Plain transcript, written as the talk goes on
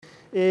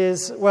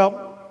is,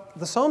 well,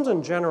 the Psalms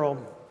in general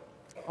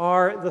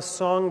are the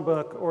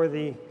songbook or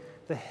the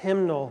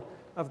hymnal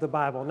of the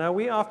Bible. Now,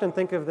 we often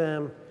think of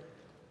them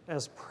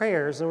as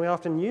prayers, and we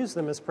often use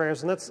them as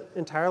prayers, and that's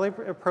entirely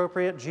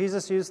appropriate.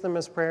 Jesus used them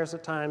as prayers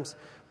at times,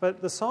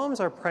 but the Psalms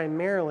are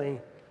primarily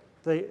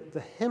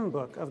the hymn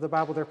book of the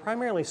Bible. They're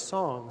primarily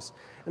songs,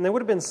 and they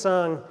would have been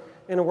sung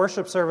in a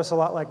worship service a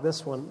lot like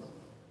this one.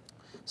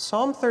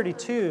 Psalm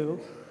 32,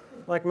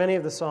 like many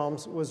of the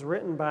Psalms, was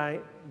written by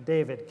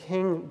David,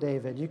 King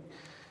David.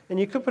 And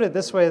you could put it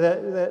this way,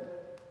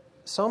 that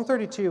Psalm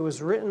 32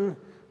 was written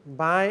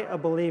by a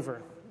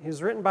believer. He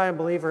was written by a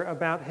believer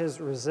about his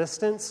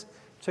resistance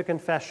to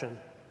confession,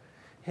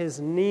 his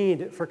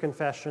need for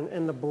confession,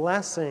 and the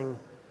blessing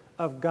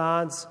of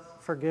God's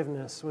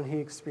forgiveness when he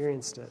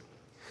experienced it.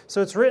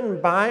 So it's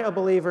written by a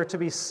believer to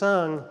be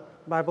sung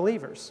by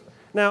believers.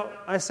 Now,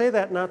 I say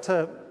that not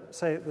to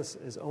say this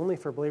is only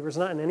for believers,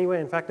 not in any way.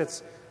 In fact,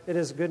 it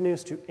is good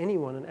news to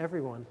anyone and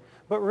everyone.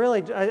 But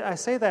really, I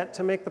say that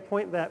to make the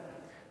point that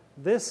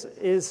this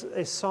is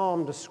a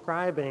psalm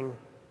describing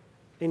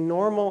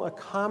a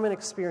common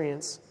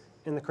experience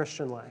in the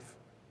Christian life.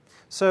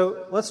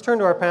 So let's turn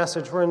to our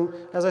passage. We're in,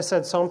 as I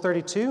said, Psalm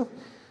 32.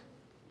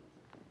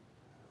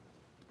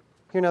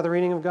 Hear now the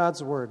reading of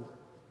God's word.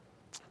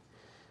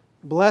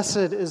 Blessed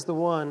is the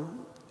one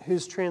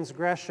whose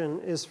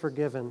transgression is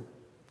forgiven,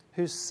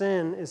 whose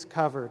sin is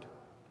covered.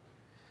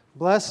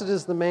 Blessed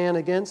is the man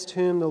against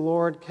whom the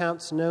Lord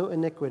counts no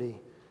iniquity,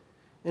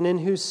 and in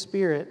whose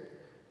spirit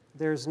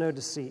there is no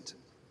deceit.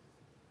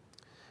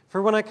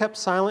 For when I kept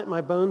silent,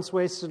 my bones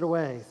wasted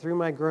away through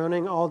my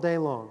groaning all day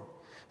long.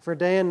 For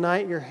day and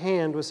night your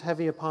hand was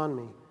heavy upon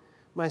me.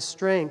 My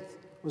strength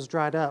was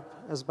dried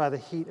up as by the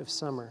heat of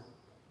summer.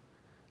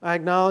 I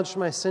acknowledged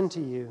my sin to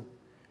you,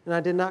 and I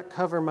did not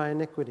cover my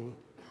iniquity.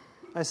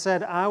 I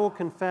said, I will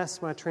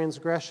confess my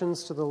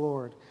transgressions to the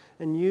Lord,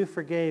 and you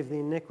forgave the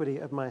iniquity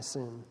of my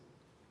sin.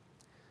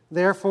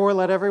 Therefore,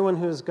 let everyone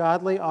who is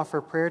godly offer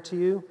prayer to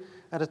you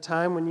at a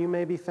time when you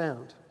may be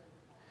found.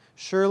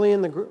 Surely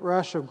in the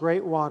rush of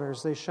great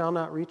waters they shall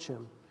not reach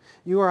him.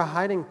 You are a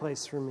hiding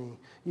place for me.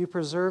 You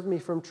preserve me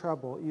from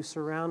trouble. You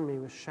surround me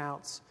with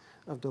shouts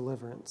of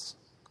deliverance.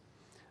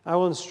 I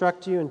will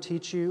instruct you and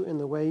teach you in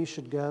the way you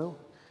should go.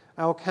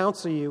 I will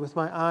counsel you with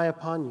my eye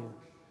upon you.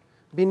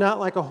 Be not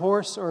like a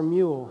horse or a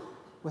mule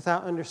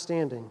without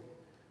understanding,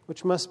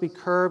 which must be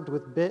curbed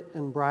with bit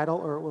and bridle,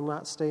 or it will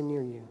not stay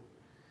near you.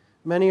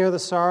 Many are the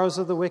sorrows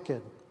of the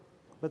wicked,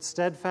 but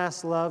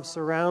steadfast love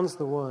surrounds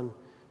the one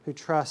who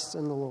trusts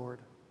in the Lord.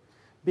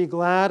 Be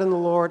glad in the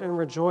Lord and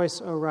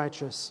rejoice, O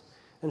righteous,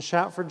 and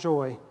shout for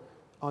joy,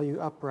 all you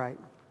upright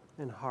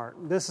in heart.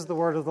 This is the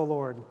word of the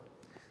Lord.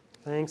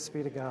 Thanks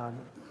be to God.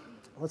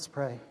 Let's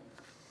pray.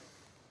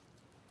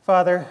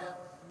 Father,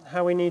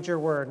 how we need your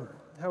word.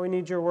 How we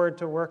need your word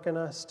to work in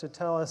us, to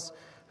tell us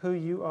who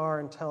you are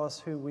and tell us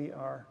who we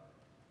are.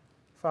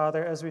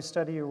 Father, as we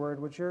study your word,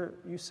 would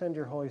you send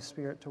your Holy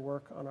Spirit to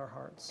work on our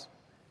hearts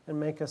and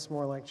make us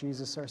more like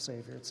Jesus, our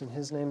Savior. It's in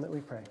his name that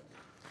we pray.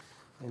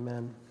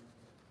 Amen.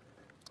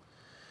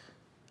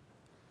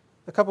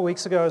 A couple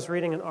weeks ago, I was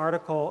reading an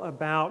article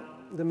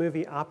about the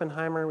movie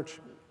Oppenheimer, which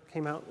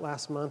came out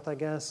last month, I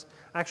guess.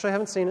 I actually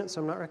haven't seen it,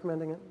 so I'm not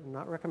recommending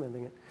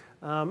it.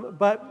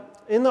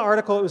 But in the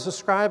article, it was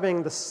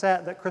describing the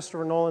set that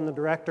Christopher Nolan, the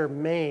director,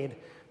 made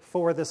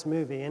for this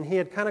movie. And he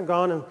had kind of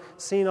gone and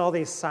seen all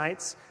these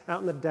sites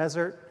out in the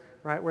desert,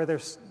 right, where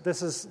this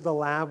is the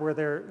lab where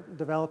they're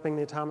developing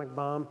the atomic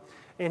bomb.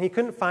 And he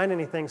couldn't find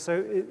anything,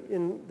 so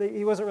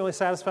he wasn't really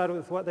satisfied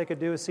with what they could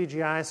do with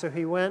CGI, so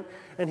he went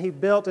and he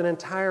built an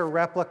entire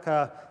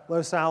replica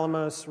Los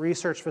Alamos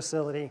research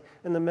facility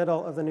in the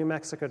middle of the New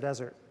Mexico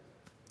desert.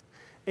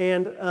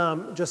 And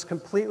just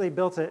completely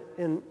built it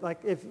in, like,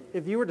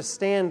 if you were to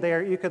stand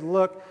there, you could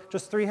look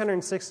just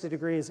 360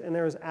 degrees, and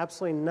there was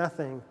absolutely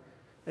nothing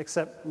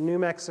except New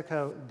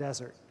Mexico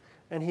desert.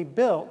 And he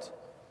built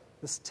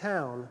this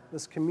town,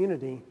 this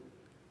community,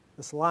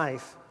 this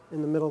life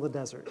in the middle of the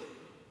desert.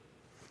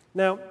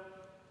 Now,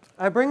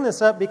 I bring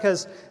this up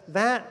because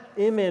that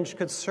image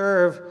could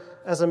serve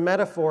as a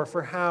metaphor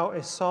for how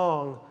a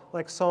song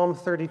like Psalm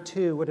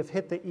 32 would have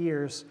hit the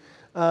ears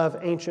of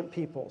ancient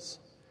peoples.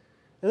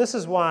 And this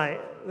is why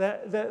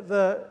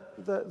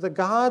the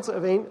gods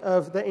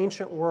of the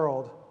ancient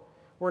world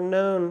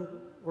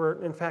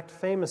were in fact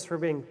famous for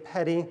being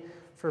petty,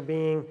 for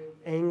being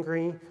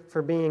angry,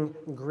 for being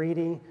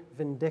greedy,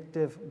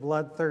 vindictive,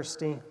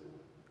 bloodthirsty,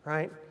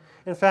 right?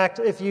 In fact,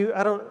 you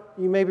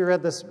maybe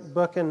read this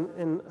book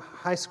in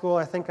high school.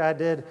 I think I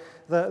did,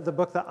 the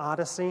book The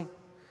Odyssey.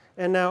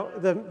 And now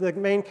the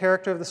main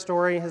character of the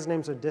story, his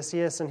name's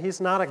Odysseus, and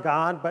he's not a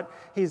god, but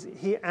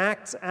he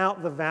acts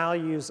out the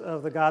values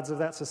of the gods of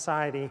that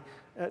society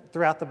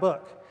throughout the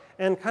book.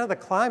 And kind of the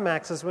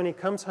climax is when he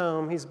comes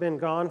home. He's been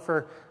gone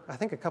for, I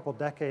think, a couple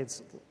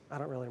decades. I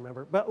don't really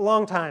remember, but a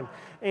long time.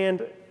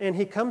 And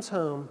he comes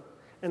home,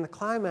 and the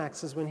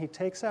climax is when he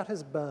takes out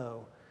his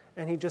bow,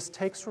 and he just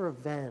takes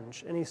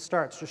revenge, and he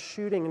starts just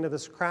shooting into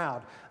this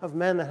crowd of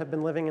men that have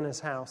been living in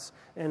his house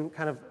and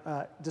kind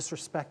of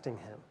disrespecting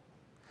him.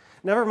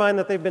 Never mind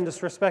that they've been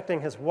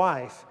disrespecting his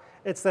wife.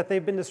 It's that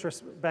they've been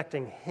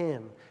disrespecting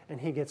him, and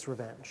he gets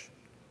revenge,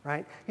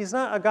 right? He's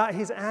not a God.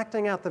 He's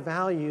acting out the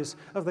values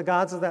of the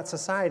gods of that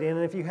society. And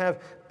if you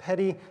have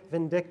petty,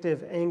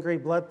 vindictive, angry,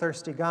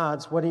 bloodthirsty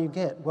gods, what do you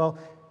get? Well,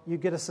 you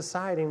get a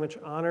society in which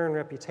honor and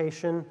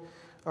reputation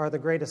are the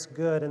greatest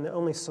good, and the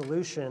only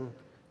solution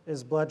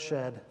is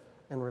bloodshed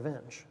and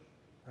revenge,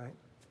 right?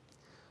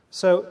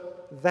 So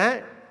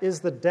that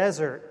is the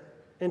desert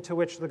into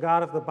which the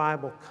God of the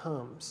Bible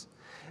comes.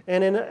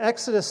 And in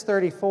Exodus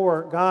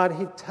 34, God,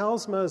 he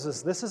tells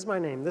Moses, this is my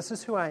name, this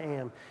is who I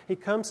am. He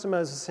comes to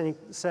Moses and he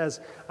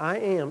says, I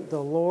am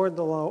the Lord,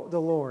 the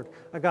Lord,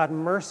 a God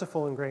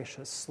merciful and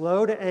gracious,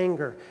 slow to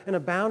anger, and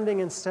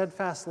abounding in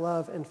steadfast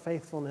love and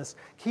faithfulness,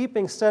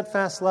 keeping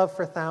steadfast love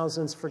for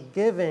thousands,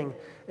 forgiving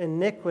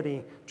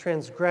iniquity,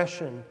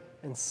 transgression,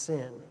 and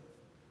sin.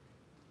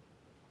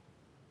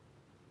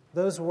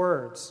 Those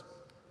words,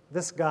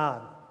 this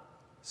God,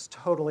 is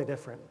totally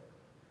different.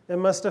 It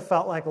must have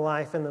felt like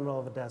life in the middle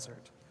of a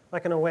desert,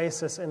 like an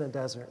oasis in a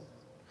desert.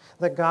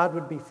 That God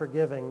would be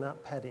forgiving,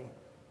 not petty,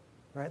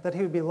 right? That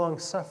he would be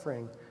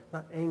long-suffering,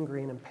 not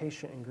angry and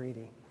impatient and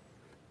greedy.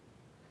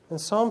 In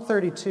Psalm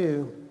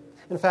 32,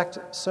 in fact,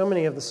 so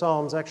many of the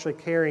Psalms actually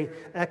carry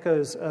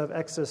echoes of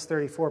Exodus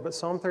 34, but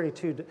Psalm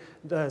 32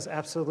 does,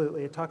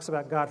 absolutely. It talks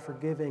about God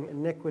forgiving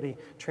iniquity,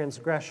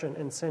 transgression,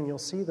 and sin. You'll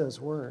see those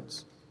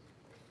words.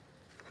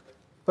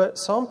 But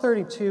Psalm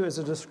 32 is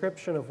a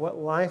description of what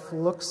life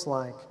looks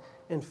like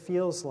and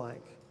feels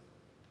like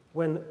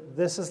when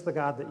this is the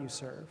God that you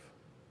serve.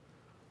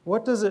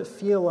 What does it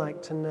feel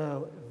like to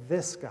know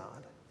this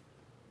God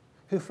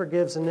who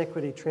forgives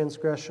iniquity,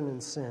 transgression,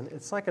 and sin?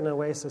 It's like an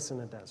oasis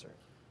in a desert.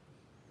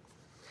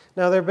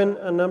 Now, there have been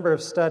a number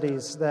of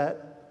studies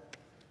that,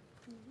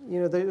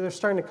 they're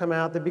starting to come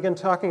out. They begin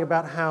talking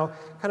about how,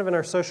 kind of in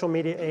our social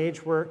media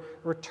age, we're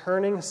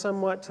returning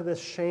somewhat to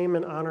this shame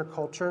and honor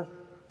culture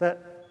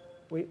that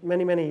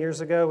many years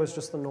ago was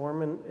just the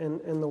norm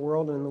in the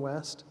world and in the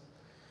West.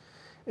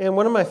 And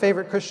one of my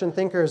favorite Christian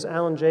thinkers,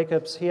 Alan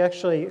Jacobs, he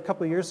actually, a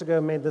couple of years ago,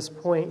 made this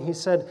point. He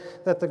said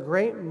that the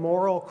great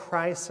moral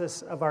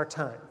crisis of our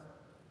time,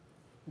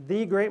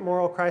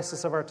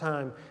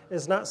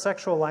 is not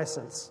sexual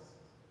license,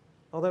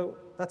 although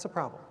that's a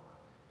problem.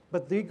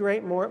 But the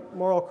great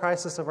moral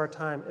crisis of our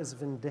time is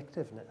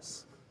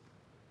vindictiveness.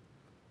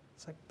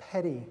 It's like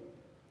petty,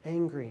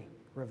 angry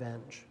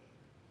revenge,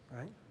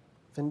 right?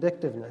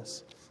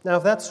 Vindictiveness. Now,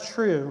 if that's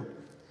true,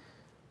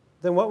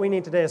 then what we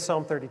need today is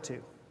Psalm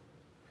 32.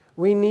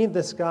 We need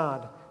this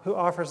God who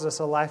offers us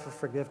a life of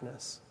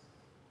forgiveness.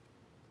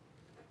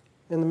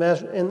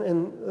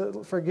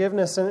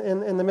 Forgiveness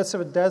in the midst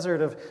of a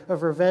desert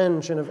of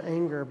revenge and of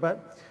anger.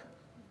 But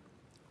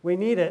we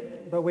need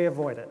it, but we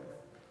avoid it.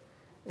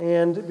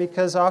 And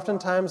because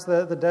oftentimes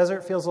the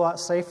desert feels a lot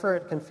safer,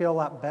 it can feel a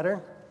lot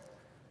better.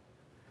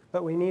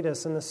 But we need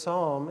us, and the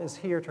psalm is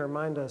here to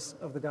remind us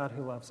of the God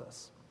who loves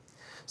us.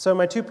 So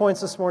my 2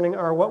 points this morning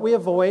are what we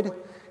avoid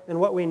and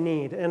what we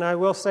need. And I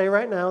will say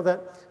right now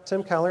that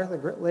Tim Keller,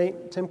 the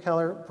late Tim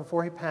Keller,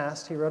 before he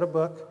passed, he wrote a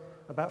book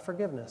about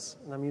forgiveness.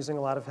 And I'm using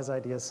a lot of his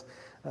ideas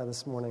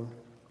this morning.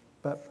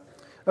 But,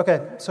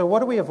 okay, so what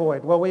do we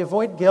avoid? Well, we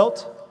avoid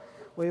guilt,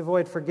 we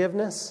avoid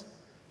forgiveness,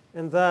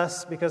 and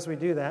thus, because we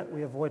do that,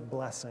 we avoid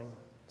blessing.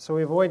 So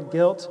we avoid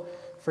guilt,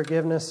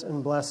 forgiveness,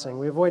 and blessing.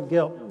 We avoid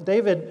guilt.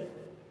 David,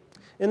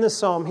 in this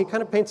psalm, he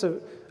kind of paints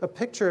a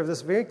picture of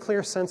this very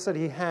clear sense that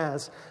he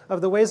has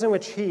of the ways in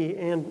which he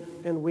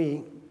and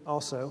we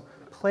also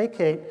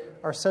placate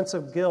our sense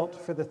of guilt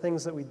for the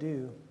things that we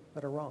do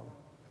that are wrong.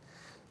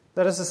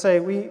 That is to say,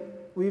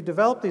 we've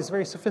developed these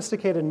very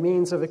sophisticated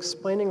means of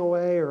explaining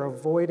away or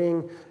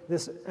avoiding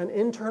an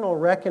internal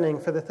reckoning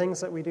for the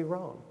things that we do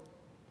wrong.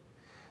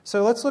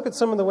 So let's look at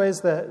some of the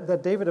ways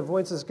that David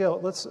avoids his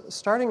guilt.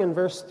 Starting in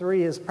verse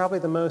 3 is probably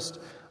the most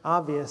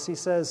obvious. He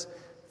says,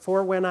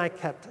 "For when I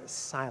kept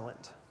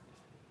silent."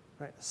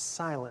 Right?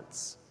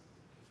 Silence.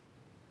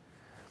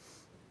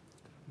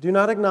 Do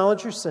not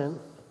acknowledge your sin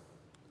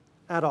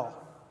at all.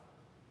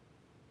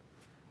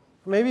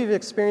 Maybe you've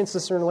experienced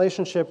this in a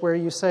relationship where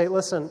you say,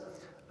 listen,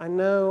 I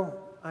know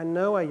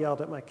I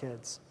yelled at my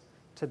kids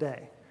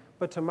today,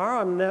 but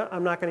tomorrow I'm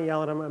not going to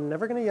yell at them. I'm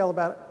never going to yell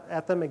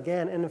at them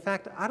again. And in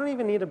fact, I don't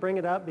even need to bring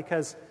it up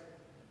because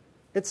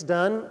it's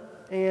done,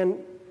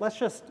 and let's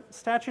just,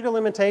 statute of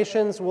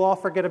limitations, we'll all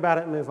forget about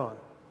it and move on.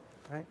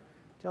 Right?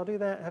 Do y'all do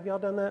that? Have y'all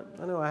done that?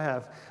 I know I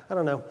have. I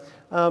don't know.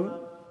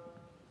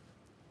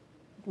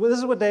 Well, this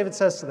is what David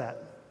says to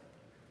that.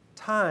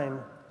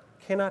 Time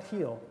cannot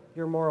heal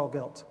your moral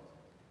guilt.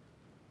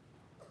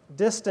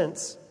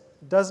 Distance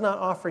does not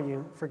offer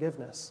you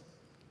forgiveness.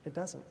 It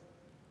doesn't.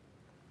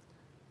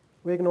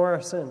 We ignore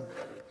our sin.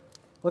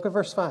 Look at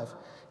verse 5.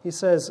 He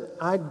says,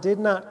 I did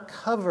not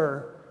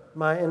cover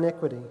my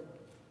iniquity.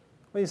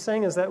 What he's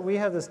saying is that we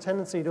have this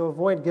tendency to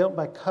avoid guilt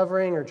by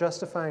covering or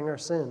justifying our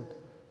sin.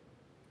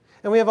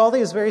 And we have all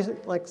these very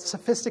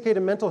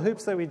sophisticated mental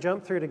hoops that we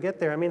jump through to get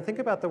there. I mean, think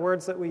about the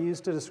words that we use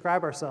to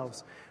describe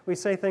ourselves. We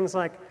say things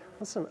like,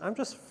 listen, I'm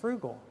just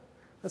frugal.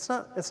 It's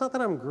not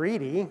that I'm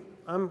greedy.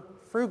 I'm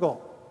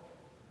frugal,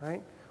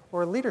 right?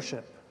 Or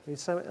leadership.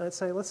 I'd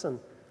say, listen,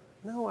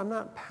 no, I'm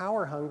not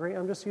power hungry.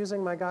 I'm just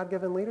using my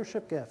God-given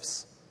leadership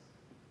gifts.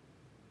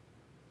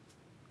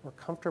 Or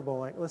comfortable,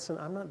 like, listen,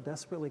 I'm not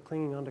desperately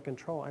clinging on to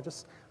control. I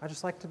just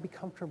like to be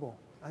comfortable.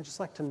 I just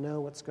like to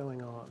know what's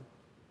going on.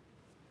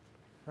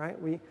 Right?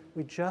 We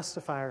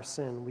justify our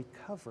sin. We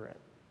cover it.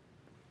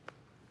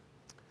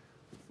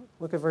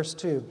 Look at verse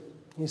 2.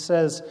 He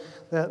says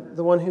that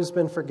the one who's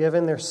been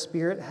forgiven, their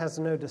spirit has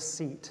no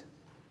deceit.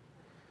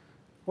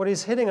 What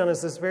he's hitting on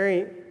is this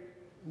very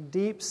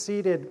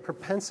deep-seated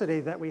propensity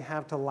that we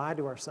have to lie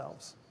to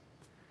ourselves.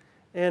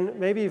 And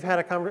maybe you've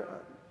had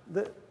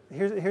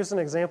here's an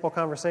example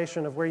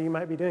conversation of where you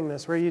might be doing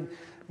this, where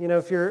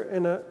if you're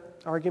in an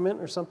argument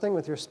or something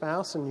with your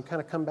spouse and you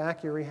kind of come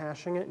back, you're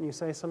rehashing it, and you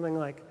say something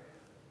like,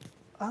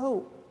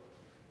 oh,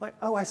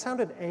 I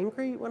sounded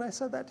angry when I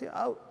said that to you.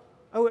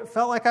 Oh, it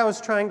felt like I was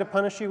trying to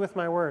punish you with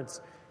my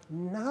words.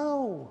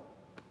 No,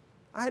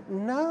 I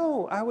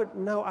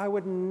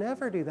would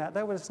never do that.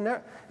 That was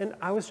never, and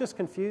I was just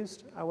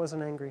confused. I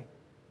wasn't angry.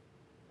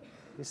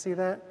 You see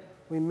that?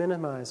 We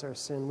minimize our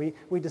sin.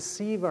 We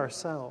deceive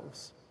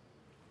ourselves.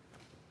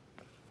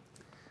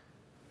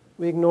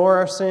 We ignore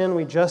our sin.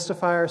 We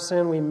justify our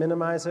sin. We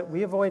minimize it.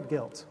 We avoid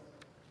guilt.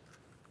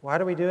 Why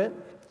do we do it?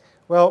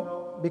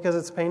 Well, because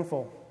it's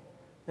painful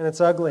and it's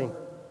ugly.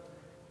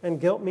 And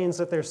guilt means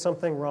that there's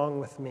something wrong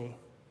with me.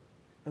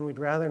 And we'd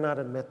rather not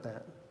admit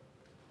that.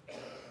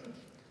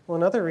 Well,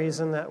 another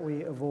reason that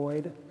we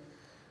avoid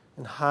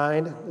and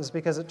hide is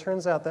because it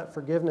turns out that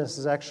forgiveness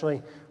is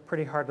actually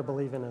pretty hard to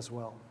believe in as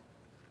well.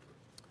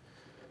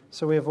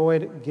 So we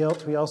avoid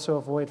guilt. We also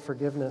avoid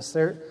forgiveness.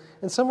 There,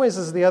 in some ways,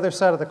 is the other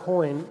side of the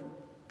coin.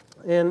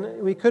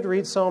 And we could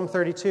read Psalm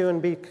 32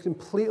 and be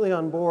completely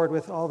on board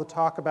with all the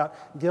talk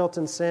about guilt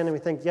and sin, and we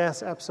think,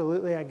 yes,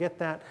 absolutely, I get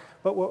that.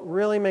 But what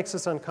really makes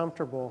us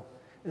uncomfortable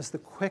is the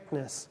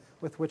quickness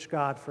with which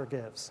God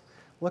forgives.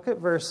 Look at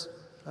verse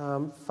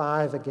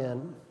 5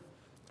 again.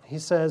 He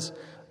says,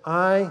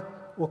 I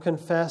will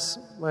confess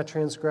my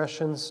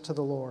transgressions to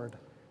the Lord,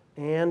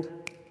 and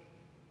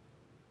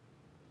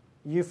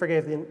you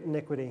forgave the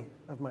iniquity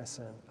of my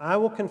sin. I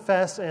will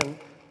confess, and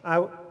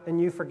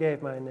you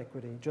forgave my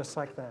iniquity, just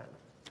like that.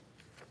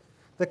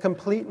 The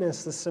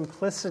completeness, the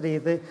simplicity,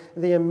 the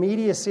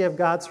immediacy of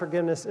God's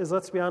forgiveness is,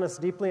 let's be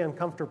honest, deeply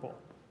uncomfortable.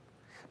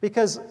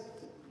 Because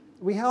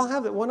we all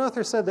have that. One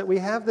author said that we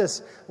have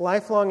this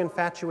lifelong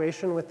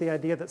infatuation with the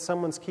idea that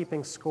someone's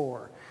keeping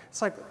score.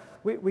 It's like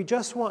we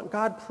just want,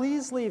 God,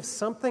 please leave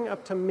something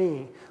up to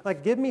me.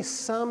 Like, give me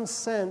some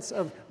sense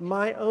of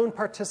my own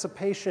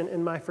participation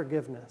in my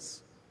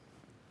forgiveness,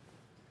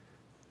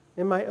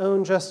 in my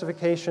own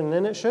justification.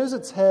 And it shows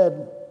its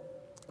head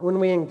when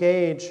we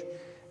engage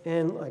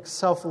in like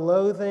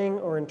self-loathing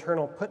or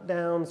internal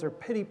put-downs or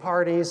pity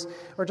parties,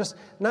 or just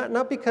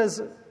not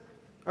because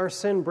our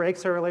sin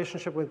breaks our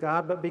relationship with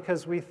God, but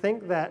because we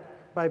think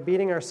that by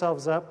beating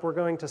ourselves up, we're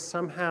going to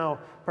somehow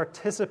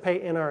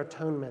participate in our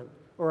atonement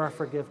or our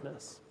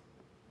forgiveness.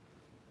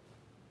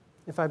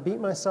 If I beat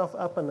myself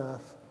up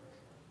enough,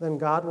 then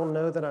God will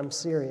know that I'm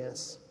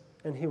serious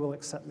and He will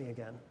accept me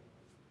again.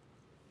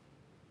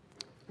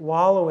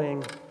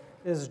 Wallowing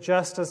is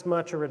just as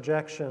much a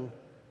rejection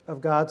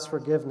of God's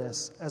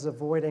forgiveness as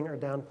avoiding or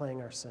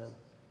downplaying our sin.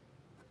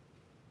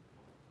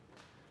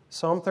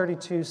 Psalm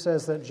 32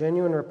 says that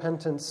genuine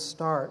repentance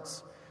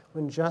starts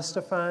when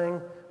justifying,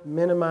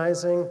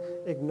 minimizing,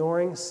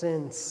 ignoring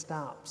sin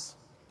stops.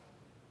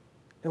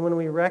 And when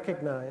we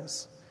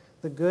recognize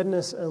the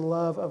goodness and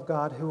love of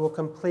God who will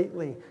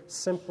completely,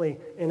 simply,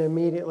 and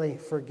immediately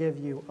forgive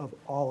you of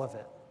all of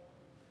it.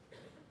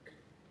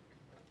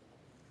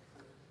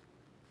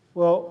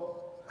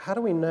 Well, how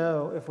do we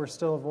know if we're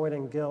still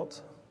avoiding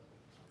guilt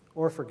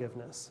or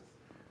forgiveness?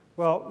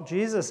 Well,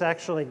 Jesus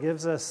actually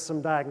gives us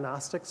some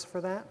diagnostics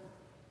for that.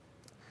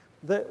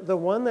 The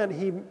one that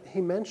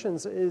he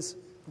mentions is,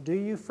 do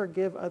you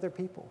forgive other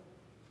people?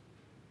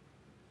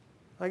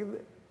 Like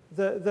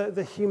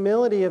the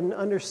humility of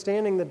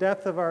understanding the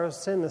depth of our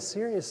sin, the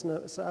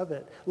seriousness of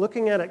it,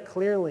 looking at it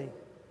clearly,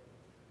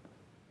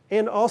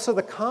 and also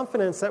the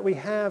confidence that we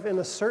have in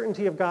the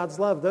certainty of God's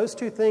love. Those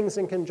two things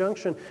in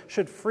conjunction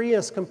should free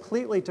us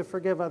completely to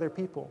forgive other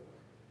people.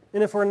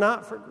 And if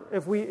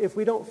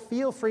we don't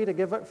feel free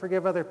to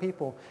forgive other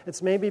people,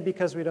 it's maybe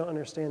because we don't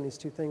understand these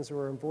two things or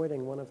we're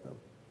avoiding one of them.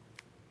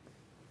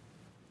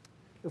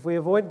 If we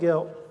avoid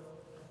guilt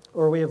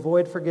or we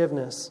avoid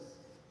forgiveness,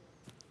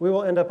 we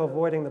will end up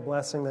avoiding the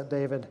blessing that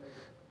David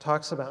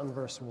talks about in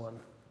verse 1.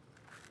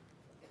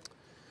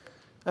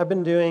 I've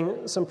been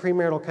doing some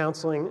premarital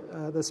counseling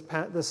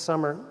this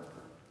summer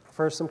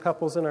for some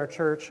couples in our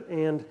church,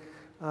 and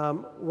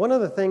one of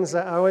the things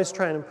that I always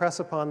try and impress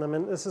upon them,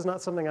 and this is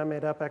not something I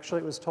made up,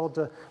 actually it was told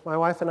to my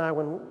wife and I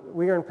when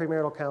we were in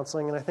premarital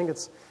counseling, and I think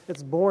it's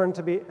born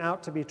to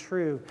be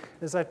true,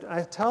 is I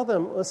tell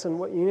them, listen,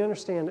 what you need to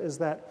understand is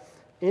that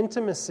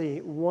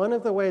intimacy, one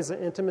of the ways that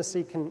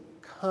intimacy can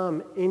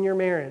come in your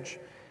marriage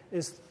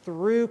is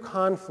through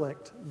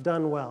conflict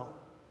done well.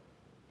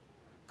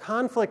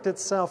 Conflict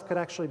itself could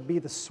actually be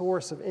the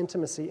source of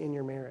intimacy in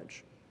your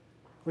marriage,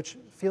 which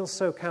feels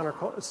so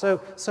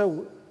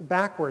so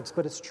backwards,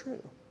 but it's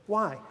true.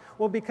 Why?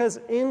 Well, because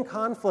in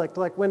conflict,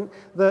 like when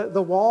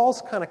the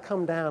walls kind of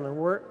come down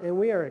and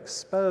we are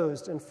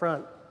exposed in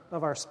front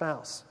of our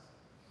spouse,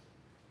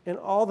 and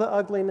all the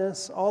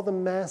ugliness, all the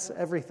mess,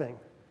 everything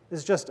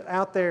is just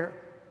out there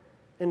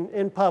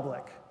in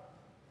public.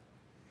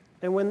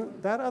 And when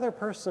that other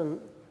person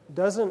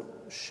doesn't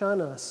shun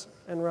us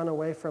and run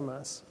away from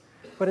us,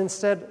 but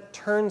instead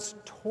turns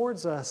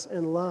towards us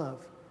in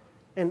love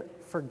and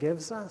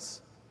forgives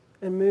us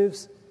and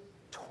moves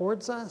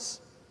towards us,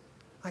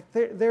 like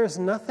there's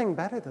nothing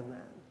better than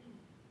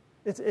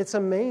that. It's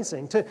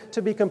amazing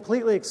to be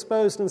completely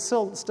exposed and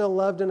still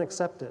loved and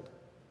accepted.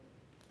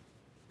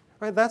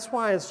 Right? That's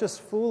why it's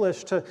just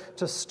foolish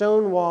to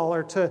stonewall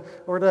or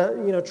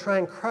to try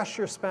and crush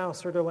your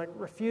spouse or to like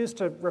refuse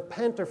to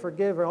repent or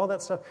forgive or all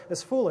that stuff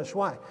is foolish.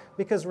 Why?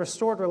 Because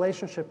restored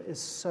relationship is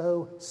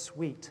so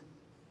sweet.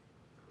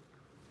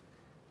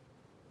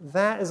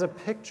 That is a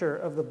picture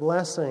of the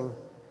blessing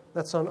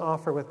that's on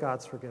offer with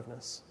God's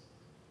forgiveness.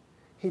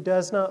 He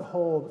does not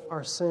hold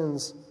our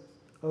sins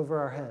over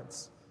our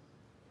heads.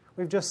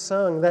 We've just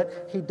sung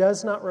that He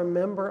does not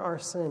remember our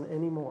sin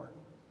anymore.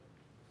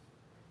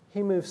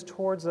 He moves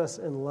towards us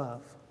in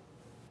love.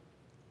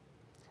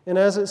 And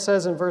as it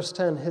says in verse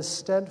 10, His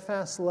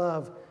steadfast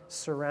love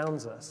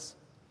surrounds us.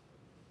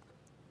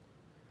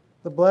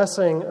 The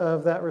blessing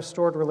of that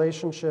restored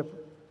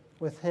relationship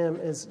with Him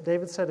is,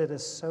 David said, it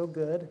is so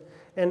good.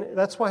 And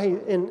that's why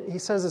he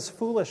says it's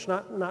foolish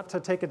not to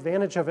take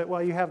advantage of it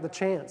while you have the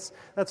chance.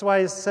 That's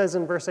why he says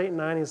in verse 8 and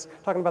 9, he's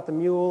talking about the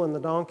mule and the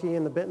donkey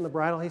and the bit and the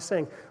bridle. He's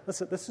saying,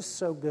 listen, this is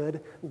so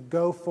good.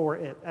 Go for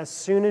it as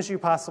soon as you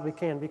possibly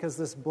can, because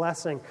this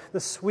blessing, the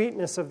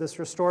sweetness of this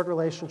restored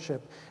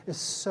relationship is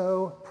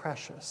so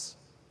precious.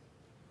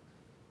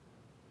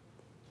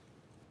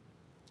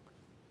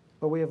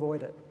 But we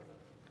avoid it.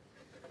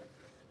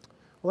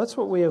 Well, that's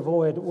what we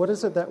avoid. What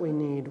is it that we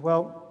need?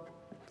 Well,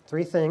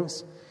 3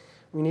 things.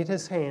 We need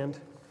His hand,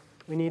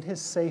 we need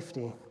His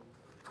safety,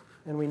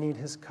 and we need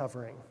His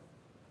covering.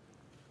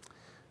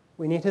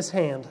 We need His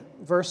hand.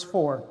 Verse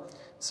 4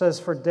 says,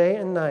 For day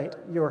and night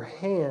your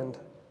hand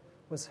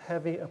was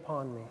heavy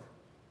upon me.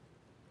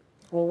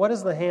 Well, what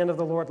is the hand of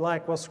the Lord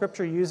like? Well,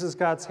 Scripture uses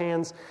God's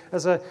hands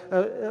as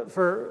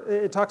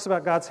it talks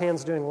about God's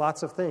hands doing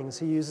lots of things.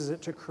 He uses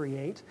it to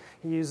create.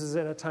 He uses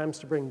it at times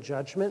to bring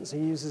judgments. He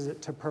uses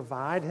it to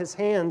provide. His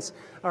hands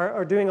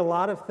are doing a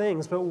lot of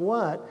things.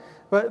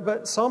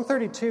 But Psalm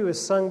 32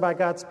 is sung by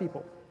God's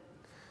people.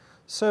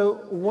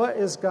 So what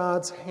is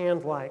God's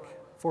hand like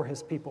for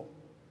His people?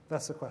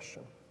 That's the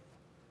question.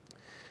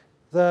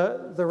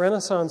 The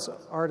Renaissance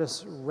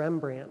artist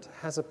Rembrandt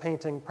has a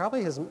painting,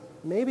 probably one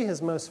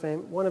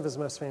of his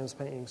most famous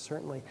paintings,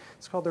 certainly.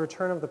 It's called The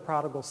Return of the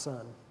Prodigal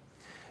Son.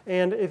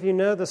 And if you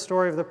know the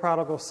story of the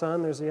prodigal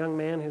son, there's a young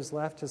man who's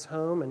left his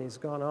home and he's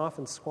gone off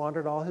and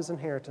squandered all his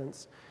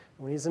inheritance.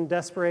 And when he's in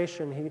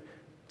desperation, he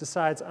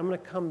decides, I'm going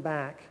to come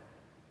back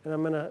and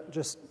I'm going to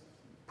just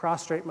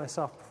prostrate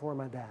myself before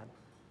my dad.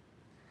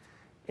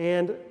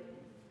 And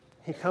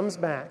he comes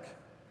back.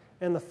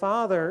 And the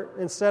father,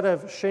 instead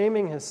of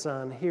shaming his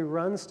son, he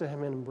runs to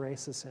him and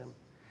embraces him.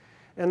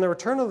 And the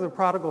return of the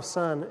prodigal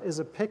son is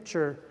a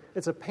picture,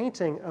 it's a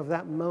painting of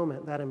that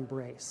moment, that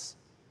embrace.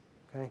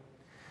 Okay?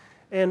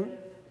 And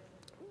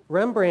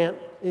Rembrandt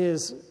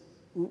is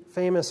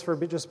famous for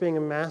just being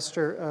a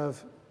master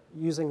of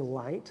using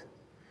light.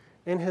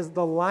 And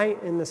the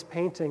light in this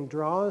painting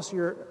draws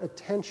your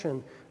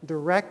attention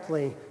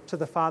directly to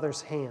the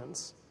father's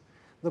hands.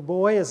 The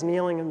boy is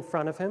kneeling in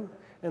front of him,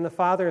 and the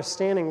father is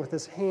standing with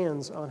his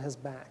hands on his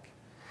back.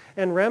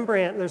 And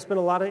Rembrandt, there's been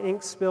a lot of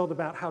ink spilled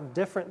about how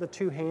different the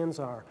 2 hands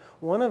are.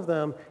 One of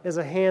them is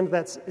a hand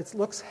it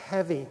looks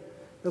heavy,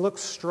 it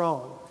looks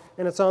strong,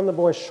 and it's on the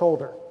boy's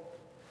shoulder.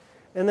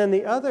 And then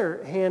the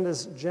other hand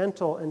is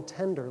gentle and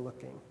tender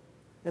looking,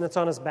 and it's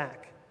on his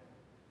back.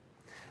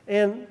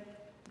 And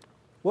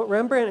what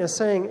Rembrandt is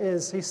saying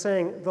is, he's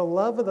saying the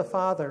love of the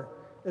Father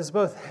is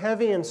both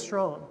heavy and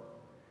strong,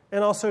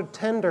 and also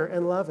tender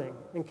and loving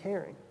and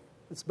caring.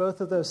 It's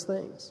both of those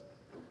things.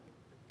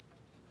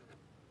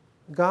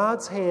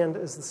 God's hand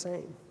is the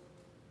same.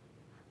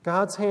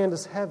 God's hand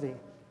is heavy,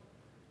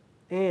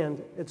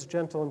 and it's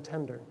gentle and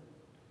tender.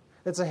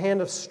 It's a hand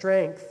of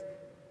strength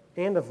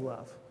and of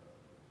love.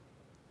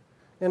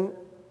 And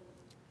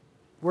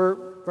we're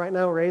right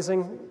now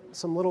raising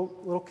some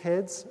little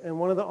kids, and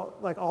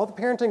all the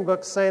parenting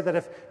books say that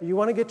if you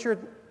want to get your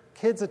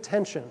kids'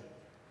 attention,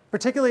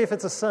 particularly if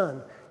it's a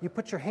son, you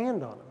put your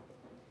hand on them.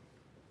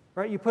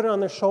 Right? You put it on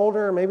their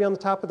shoulder or maybe on the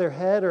top of their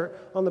head or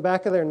on the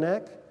back of their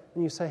neck,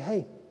 and you say,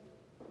 hey,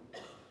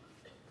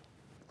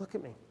 look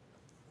at me.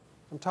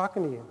 I'm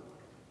talking to you.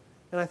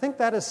 And I think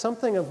that is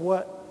something of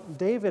what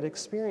David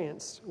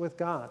experienced with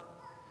God,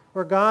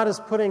 where God is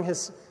putting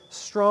His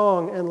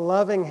strong and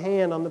loving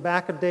hand on the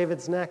back of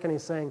David's neck, and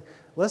He's saying,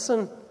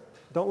 listen,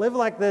 don't live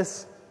like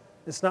this.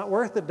 It's not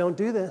worth it. Don't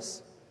do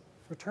this.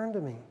 Return to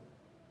me.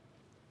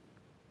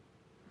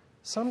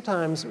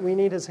 sometimes we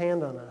need his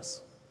hand on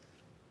us.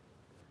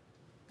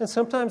 And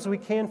sometimes we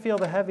can feel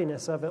the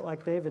heaviness of it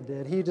like David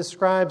did. He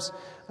describes,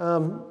 we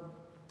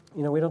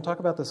don't talk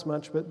about this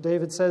much, but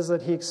David says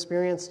that he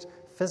experienced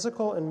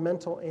physical and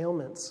mental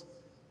ailments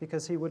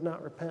because he would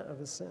not repent of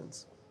his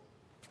sins.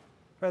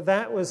 Right,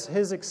 that was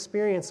his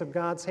experience of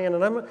God's hand.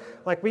 And I'm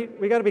like, we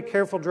got to be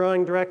careful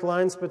drawing direct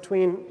lines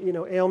between,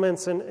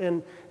 ailments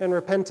and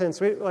repentance.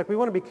 We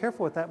want to be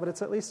careful with that, but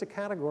it's at least a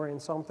category in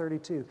Psalm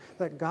 32,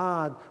 that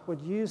God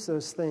would use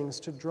those things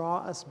to draw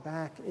us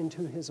back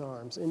into his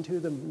arms, into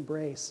the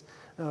embrace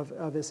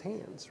of his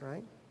hands,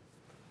 right?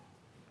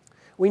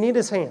 We need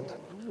his hand.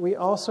 We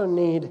also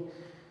need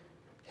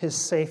his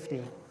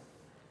safety.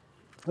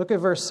 Look at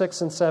verse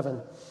 6 and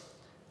 7.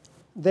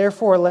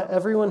 Therefore, let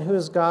everyone who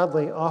is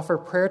godly offer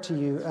prayer to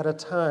you at a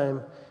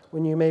time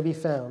when you may be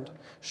found.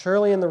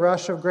 Surely in the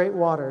rush of great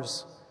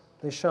waters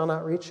they shall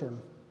not reach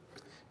him.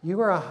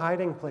 You are a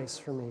hiding place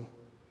for me.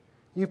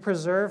 You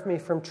preserve me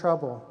from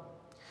trouble.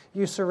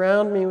 You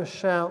surround me with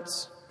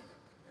shouts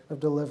of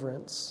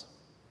deliverance.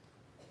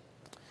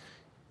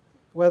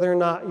 Whether or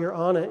not you're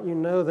on it, you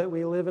know that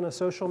we live in a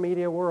social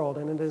media world,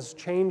 and it is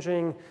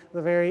changing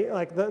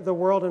the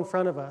world in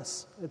front of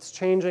us. It's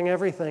changing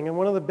everything. And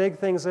one of the big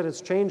things that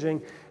it's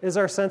changing is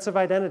our sense of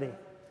identity.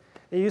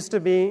 It used to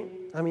be,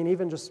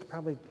 even just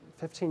probably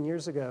 15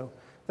 years ago,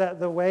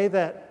 that the way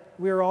that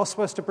we were all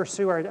supposed to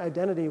pursue our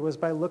identity was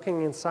by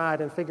looking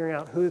inside and figuring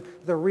out who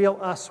the real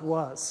us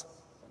was,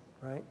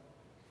 right?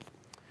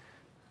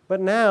 But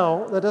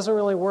now, that doesn't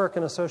really work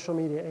in a social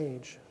media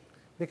age.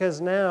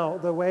 Because now,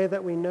 the way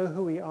that we know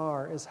who we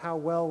are is how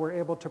well we're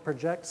able to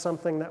project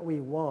something that we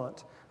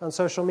want on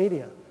social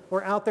media.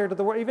 We're out there to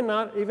the world.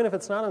 Even if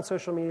it's not on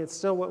social media, it's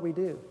still what we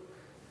do.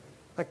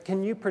 Like,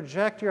 can you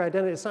project your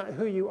identity? It's not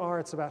who you are,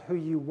 it's about who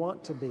you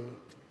want to be.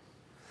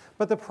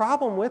 But the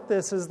problem with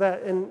this is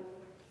that, and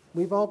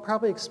we've all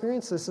probably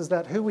experienced this, is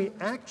that who we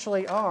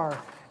actually are,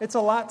 it's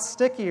a lot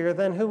stickier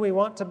than who we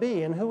want to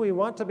be. And who we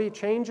want to be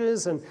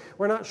changes, and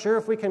we're not sure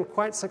if we can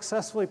quite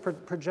successfully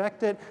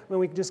project it when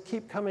we just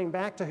keep coming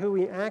back to who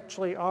we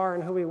actually are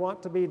and who we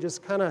want to be.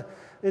 Just kind of,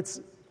 it's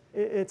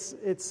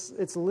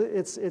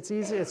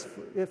easy,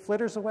 it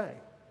flitters away.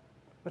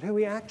 But who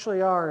we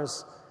actually are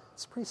it's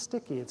pretty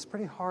sticky. It's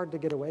pretty hard to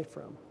get away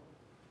from.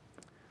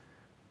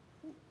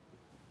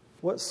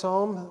 What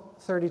Psalm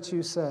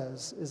 32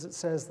 says is it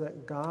says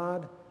that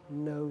God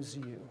knows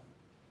you,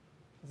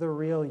 the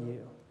real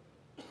you.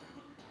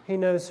 He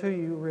knows who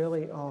you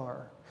really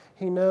are.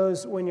 He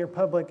knows when your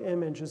public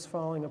image is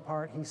falling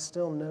apart, he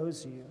still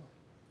knows you.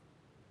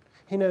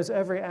 He knows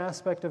every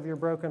aspect of your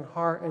broken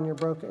heart and your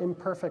broken,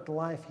 imperfect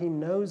life. He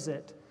knows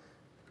it.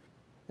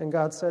 And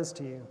God says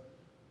to you,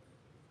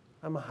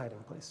 I'm a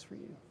hiding place for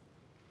you.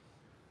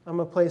 I'm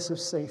a place of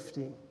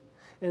safety.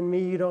 In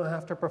me, you don't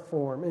have to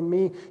perform. In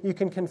me, you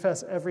can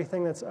confess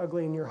everything that's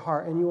ugly in your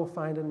heart, and you will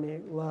find in me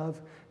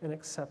love and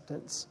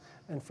acceptance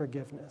and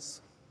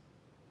forgiveness.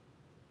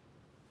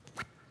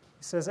 He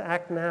says,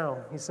 act now.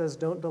 He says,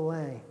 don't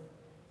delay.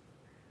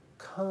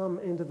 Come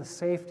into the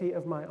safety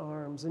of my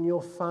arms, and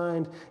you'll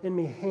find in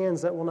me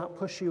hands that will not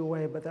push you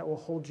away, but that will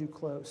hold you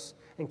close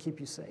and keep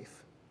you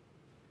safe.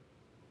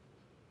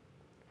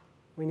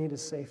 We need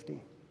his safety.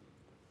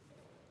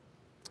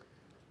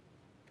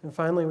 And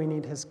finally, we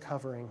need his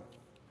covering.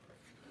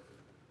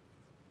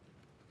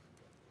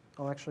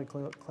 I'll actually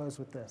close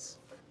with this.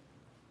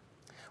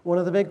 One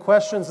of the big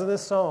questions of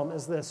this psalm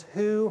is this: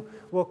 who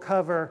will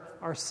cover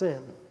our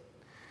sin?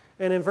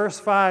 And in verse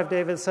 5,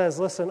 David says,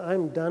 listen,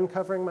 I'm done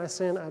covering my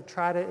sin. I've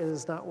tried it. It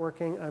is not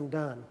working. I'm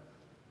done.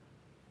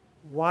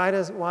 Why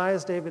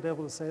is David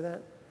able to say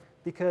that?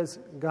 Because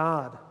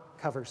God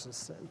covers his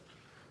sin.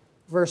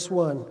 Verse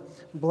 1,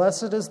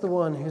 blessed is the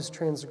one whose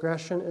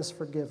transgression is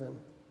forgiven,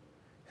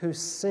 whose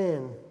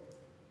sin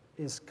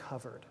is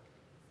covered.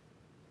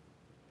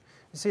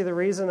 You see, the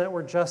reason that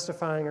we're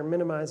justifying or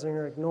minimizing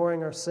or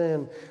ignoring our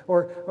sin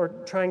or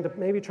trying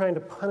to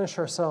punish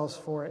ourselves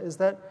for it is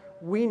that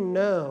we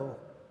know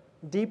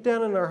deep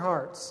down in our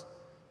hearts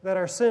that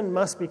our sin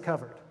must be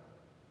covered.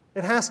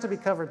 It has to be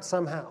covered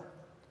somehow.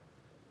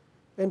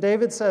 And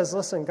David says,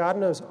 listen, God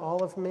knows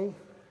all of me.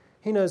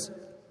 He knows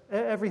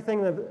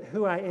everything that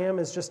who I am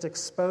is just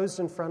exposed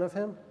in front of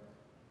him.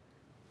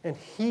 And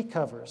he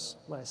covers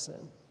my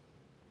sin.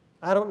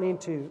 I don't need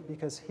to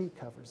because he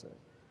covers it.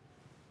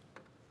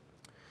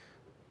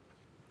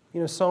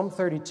 Psalm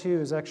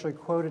 32 is actually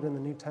quoted in the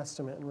New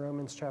Testament in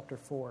Romans chapter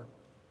 4.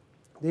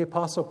 The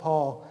Apostle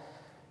Paul,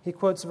 he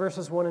quotes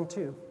verses 1 and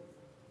 2.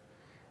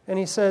 And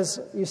he says,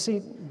 you see,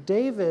 King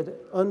David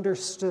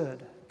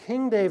understood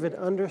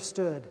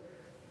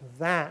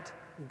that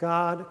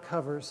God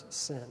covers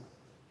sin.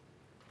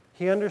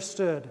 He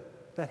understood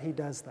that he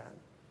does that.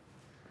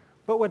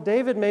 But what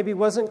David maybe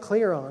wasn't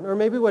clear on, or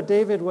maybe what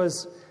David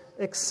was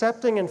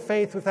accepting in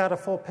faith without a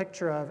full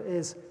picture of,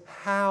 is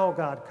how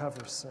God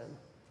covers sin.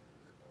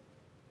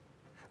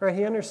 Right?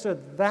 He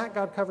understood that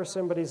God covers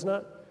sin, but he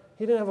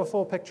didn't have a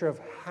full picture of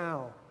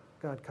how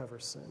God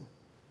covers sin.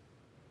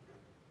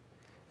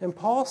 And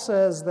Paul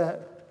says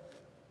that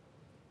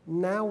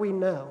now we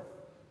know.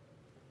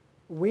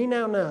 we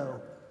now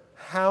know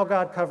how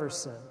God covers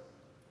sin.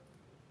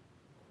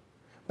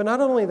 But not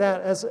only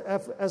that,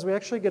 as we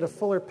actually get a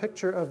fuller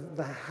picture of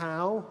the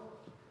how,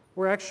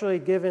 we're actually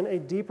given a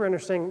deeper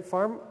understanding,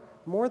 far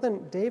more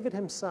than David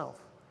himself.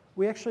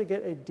 We actually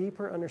get a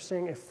deeper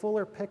understanding, a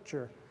fuller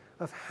picture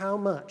of how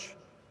much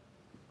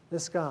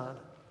this God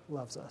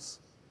loves us.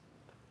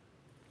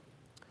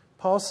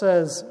 Paul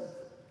says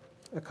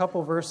a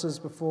couple verses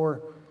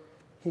before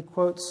he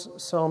quotes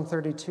Psalm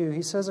 32,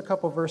 he says a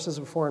couple verses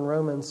before in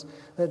Romans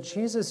that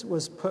Jesus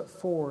was put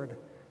forward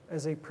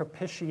as a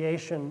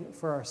propitiation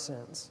for our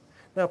sins.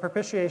 Now,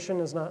 propitiation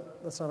that's not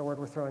a word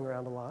we're throwing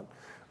around a lot,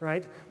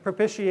 right?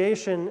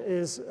 Propitiation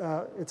is,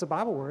 it's a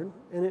Bible word,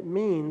 and it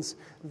means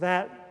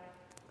that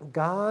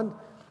God's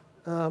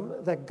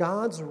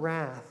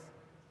wrath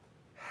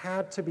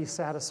had to be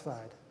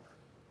satisfied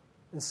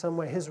in some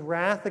way. His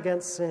wrath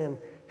against sin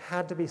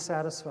had to be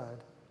satisfied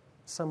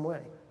some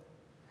way.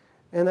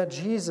 And that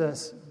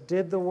Jesus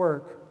did the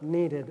work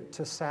needed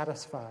to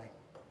satisfy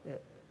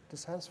it.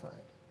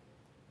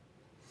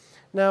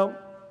 Now,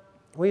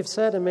 we've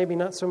said, in maybe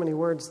not so many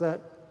words,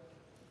 that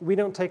we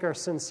don't take our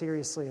sin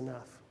seriously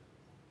enough.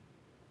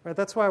 Right?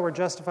 That's why we're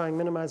justifying,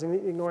 minimizing,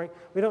 ignoring.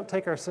 We don't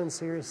take our sin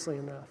seriously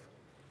enough.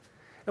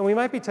 And we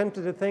might be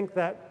tempted to think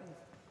that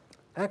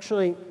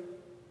actually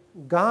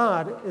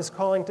God is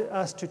calling to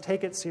us to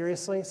take it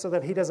seriously so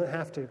that he doesn't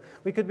have to.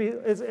 We could be,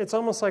 it's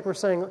almost like we're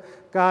saying,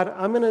 God,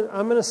 I'm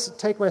going to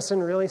take my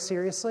sin really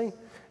seriously,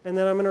 and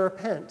then I'm going to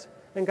repent.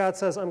 And God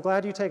says, I'm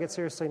glad you take it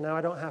seriously. Now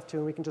I don't have to,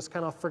 and we can just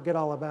kind of forget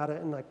all about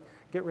it and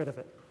get rid of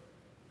it.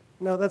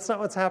 No, that's not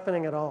what's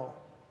happening at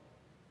all.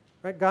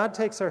 Right? God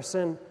takes our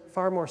sin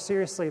far more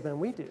seriously than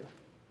we do.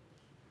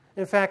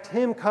 In fact,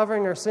 him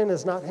covering our sin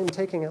is not him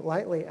taking it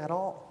lightly at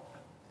all.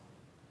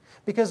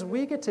 Because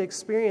we get to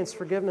experience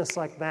forgiveness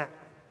like that.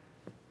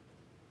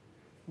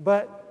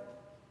 But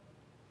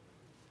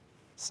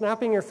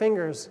snapping your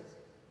fingers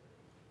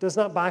does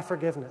not buy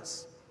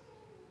forgiveness.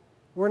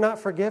 We're not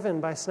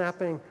forgiven by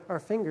snapping our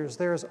fingers.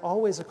 There is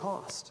always a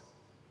cost.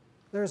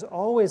 There's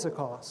always a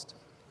cost.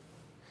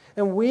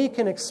 And we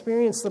can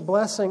experience the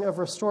blessing of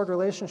restored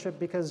relationship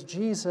because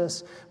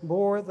Jesus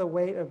bore the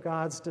weight of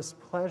God's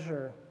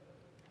displeasure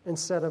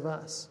instead of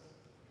us.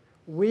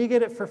 We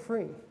get it for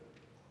free.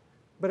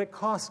 But it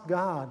cost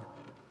God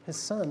his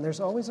Son.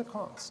 There's always a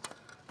cost.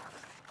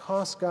 It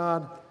cost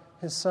God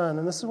his Son.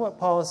 And this is what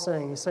Paul is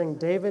saying. He's saying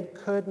David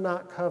could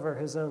not cover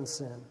his own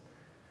sin,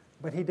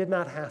 but he did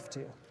not have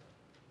to.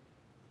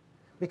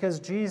 Because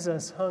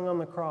Jesus hung on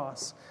the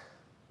cross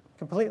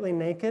completely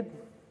naked,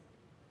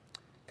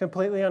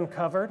 completely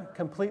uncovered,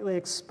 completely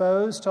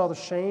exposed to all the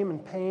shame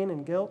and pain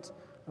and guilt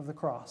of the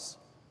cross.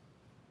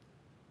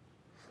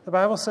 The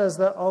Bible says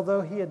that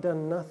although he had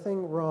done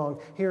nothing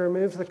wrong, he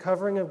removed the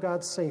covering of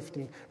God's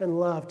safety and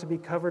love to be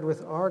covered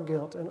with our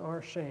guilt and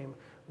our shame.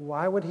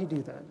 Why would he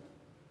do that?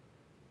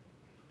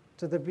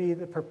 To be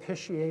the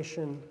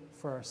propitiation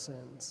for our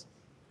sins.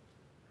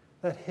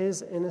 That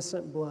his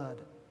innocent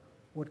blood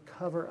would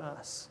cover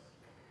us,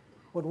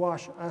 would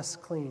wash us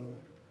clean,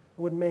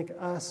 would make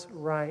us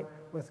right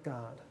with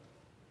God.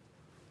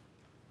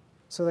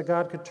 So that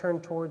God could turn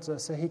towards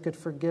us, so he could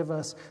forgive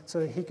us, so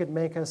that he could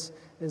make us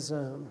his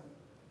own.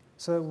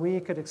 So that we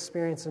could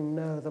experience and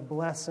know the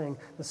blessing,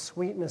 the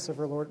sweetness of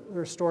our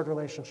restored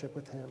relationship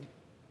with him.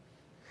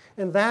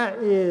 And that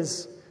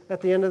is,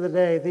 at the end of the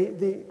day,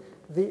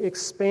 the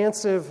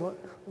expansive,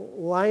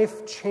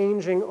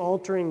 life-changing,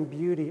 altering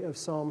beauty of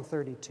Psalm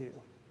 32.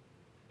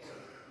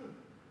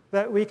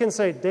 That we can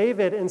say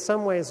David, in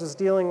some ways, was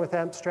dealing with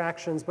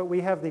abstractions, but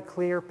we have the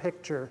clear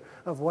picture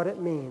of what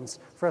it means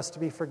for us to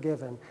be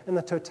forgiven and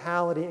the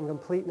totality and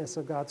completeness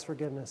of God's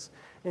forgiveness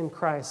in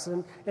Christ.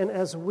 And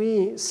as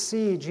we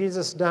see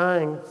Jesus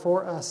dying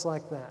for us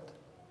like that,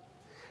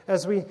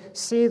 as we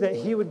see that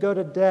he would go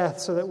to death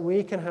so that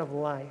we can have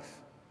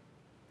life,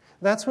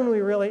 that's when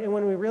we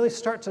really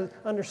start to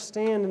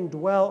understand and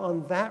dwell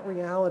on that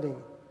reality,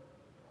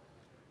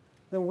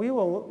 then we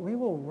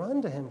will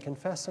run to him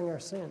confessing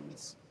our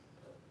sins.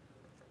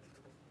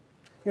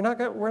 We're not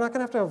going to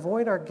have to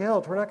avoid our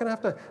guilt. We're not going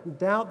to have to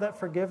doubt that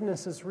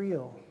forgiveness is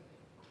real.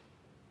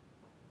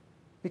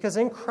 Because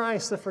in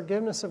Christ, the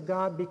forgiveness of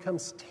God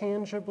becomes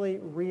tangibly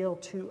real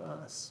to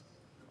us.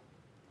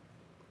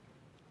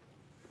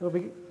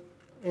 And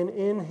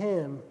in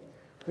him,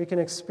 we can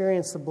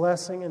experience the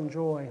blessing and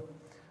joy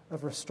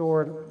of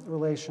restored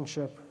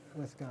relationship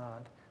with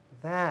God.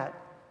 That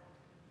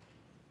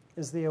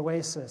is the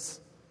oasis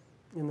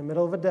in the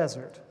middle of a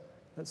desert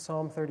that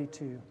Psalm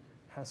 32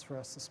 has for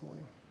us this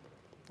morning.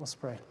 Let's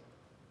pray.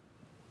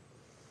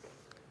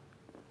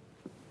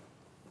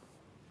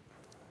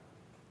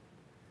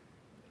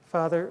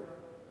 Father,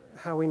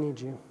 how we need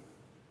you.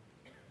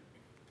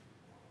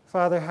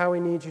 Father, how we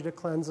need you to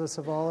cleanse us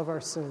of all of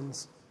our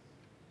sins.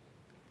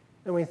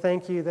 And we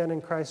thank you that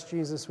in Christ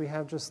Jesus we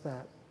have just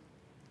that.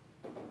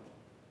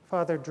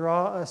 Father,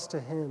 draw us to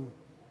him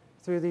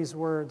through these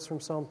words from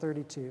Psalm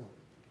 32.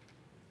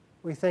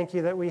 We thank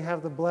you that we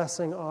have the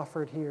blessing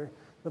offered here,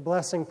 the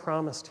blessing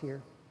promised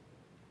here,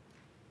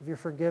 of your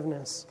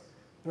forgiveness,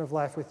 and of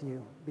life with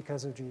you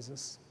because of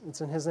Jesus.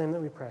 It's in his name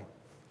that we pray.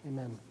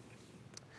 Amen.